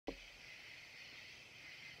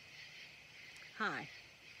Hi,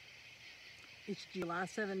 it's July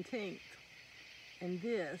 17th, and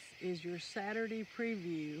this is your Saturday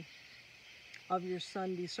preview of your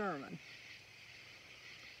Sunday sermon.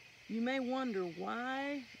 You may wonder,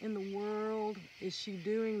 why in the world is she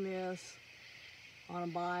doing this on a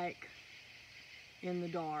bike in the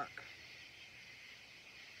dark?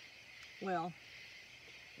 Well,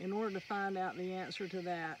 in order to find out the answer to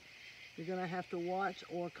that, you're going to have to watch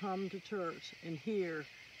or come to church and hear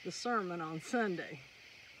the sermon on Sunday,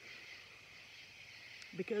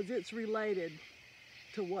 because it's related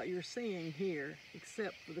to what you're seeing here,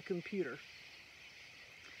 except for the computer.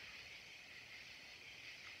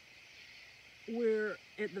 We're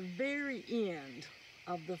at the very end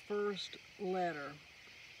of the first letter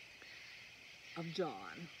of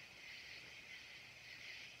John.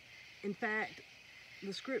 In fact,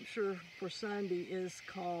 the scripture for Sunday is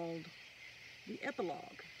called the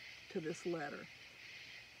epilogue to this letter.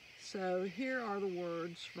 So here are the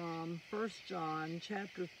words from 1 John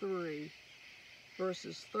chapter 3,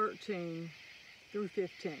 verses 13 through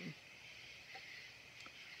 15.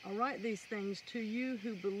 I write these things to you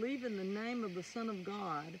who believe in the name of the Son of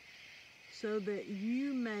God, so that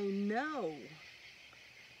you may know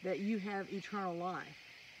that you have eternal life.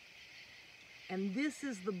 And this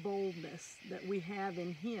is the boldness that we have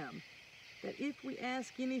in Him, that if we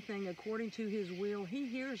ask anything according to His will, He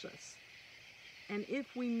hears us. And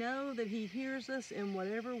if we know that He hears us in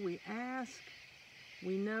whatever we ask,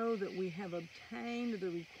 we know that we have obtained the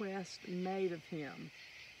request made of Him.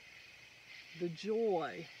 The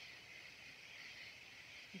joy.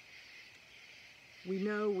 We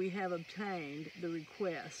know we have obtained the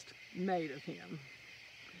request made of Him.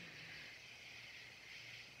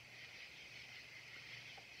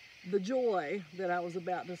 The joy that I was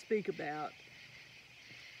about to speak about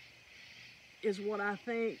is what I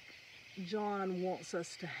think John wants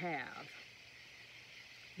us to have.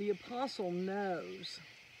 The apostle knows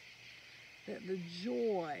that the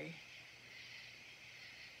joy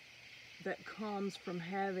that comes from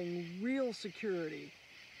having real security,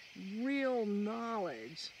 real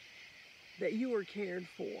knowledge that you are cared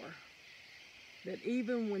for, that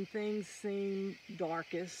even when things seem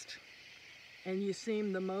darkest and you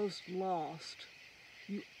seem the most lost,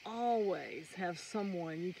 you always have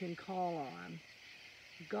someone you can call on.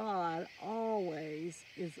 God always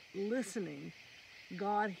is listening.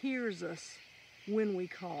 God hears us when we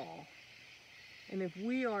call. And if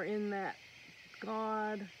we are in that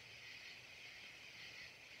God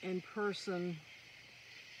in person,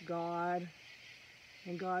 God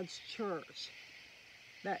and God's church,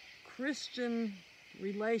 that Christian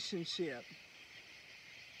relationship,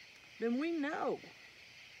 then we know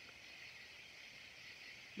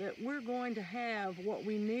that we're going to have what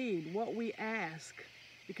we need, what we ask,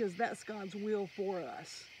 because that's God's will for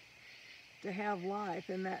us, to have life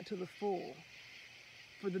and that to the full,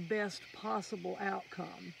 for the best possible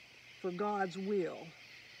outcome, for God's will.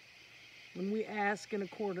 When we ask in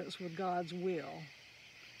accordance with God's will,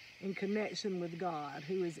 in connection with God,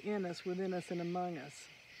 who is in us, within us, and among us,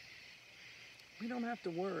 we don't have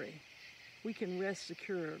to worry. We can rest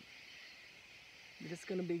secure that it's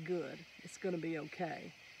going to be good. It's going to be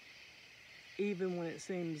okay, even when it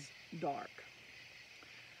seems dark.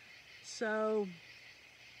 So,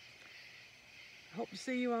 hope to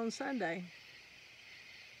see you on Sunday.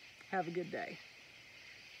 Have a good day.